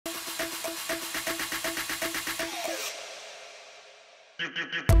Hi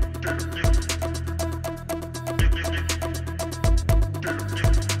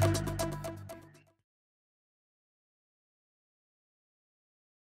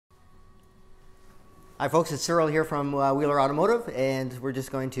folks, it's Cyril here from Wheeler Automotive, and we're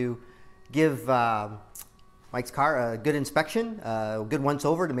just going to give Mike's car a good inspection, a good once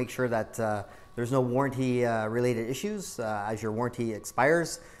over to make sure that there's no warranty related issues as your warranty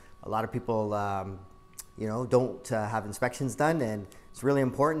expires. A lot of people don't have inspections done, and it's really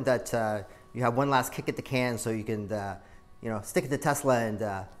important that you have one last kick at the can so you can stick it to Tesla and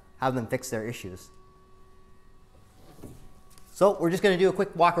have them fix their issues. So we're just going to do a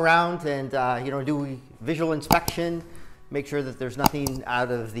quick walk around and do a visual inspection, make sure that there's nothing out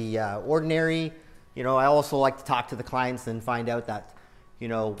of the ordinary. I also like to talk to the clients and find out that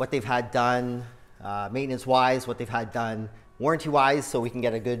what they've had done maintenance wise, what they've had done warranty wise, so we can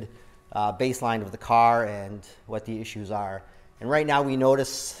get a good baseline of the car and what the issues are. And right now we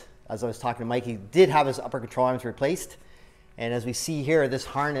notice, as I was talking to Mike, he did have his upper control arms replaced, and as we see here, this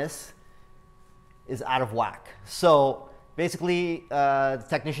harness is out of whack. So basically, the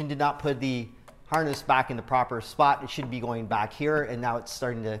technician did not put the harness back in the proper spot. It should be going back here, and now it's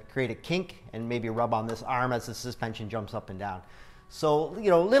starting to create a kink and maybe a rub on this arm as the suspension jumps up and down. So,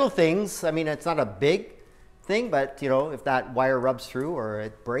 little things. I mean, it's not a big thing, but, if that wire rubs through or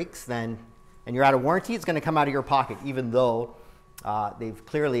it breaks, then, and you're out of warranty, it's going to come out of your pocket, even though they've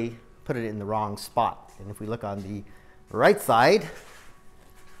clearly put it in the wrong spot. And if we look on the right side,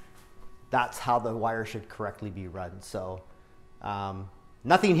 that's how the wire should correctly be run. So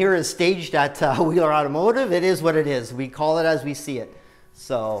nothing here is staged at Wheeler Automotive. It is what it is. We call it as we see it.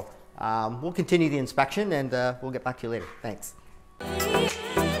 So we'll continue the inspection, and we'll get back to you later. Thanks.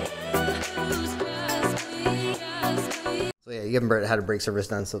 So yeah, you haven't had a brake service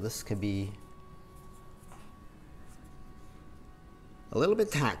done, so this could be a little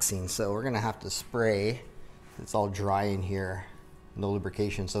bit taxing. So we're gonna have to spray. It's all dry in here. No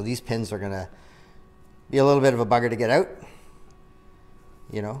lubrication, so these pins are gonna be a little bit of a bugger to get out,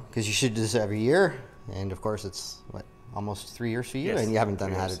 because you should do this every year, and of course it's what, almost 3 years for you, yes, and you haven't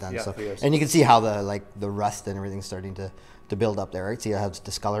had it done. Yeah, so, and you can see how the rust and everything's starting to build up there, right? See how it's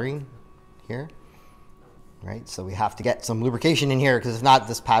discoloring here, right? So we have to get some lubrication in here, because if not,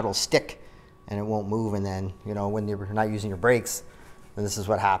 this pad will stick and it won't move, and then when you're not using your brakes, then this is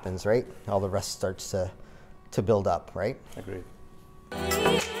what happens, right? All the rust starts to build up, right? Agreed.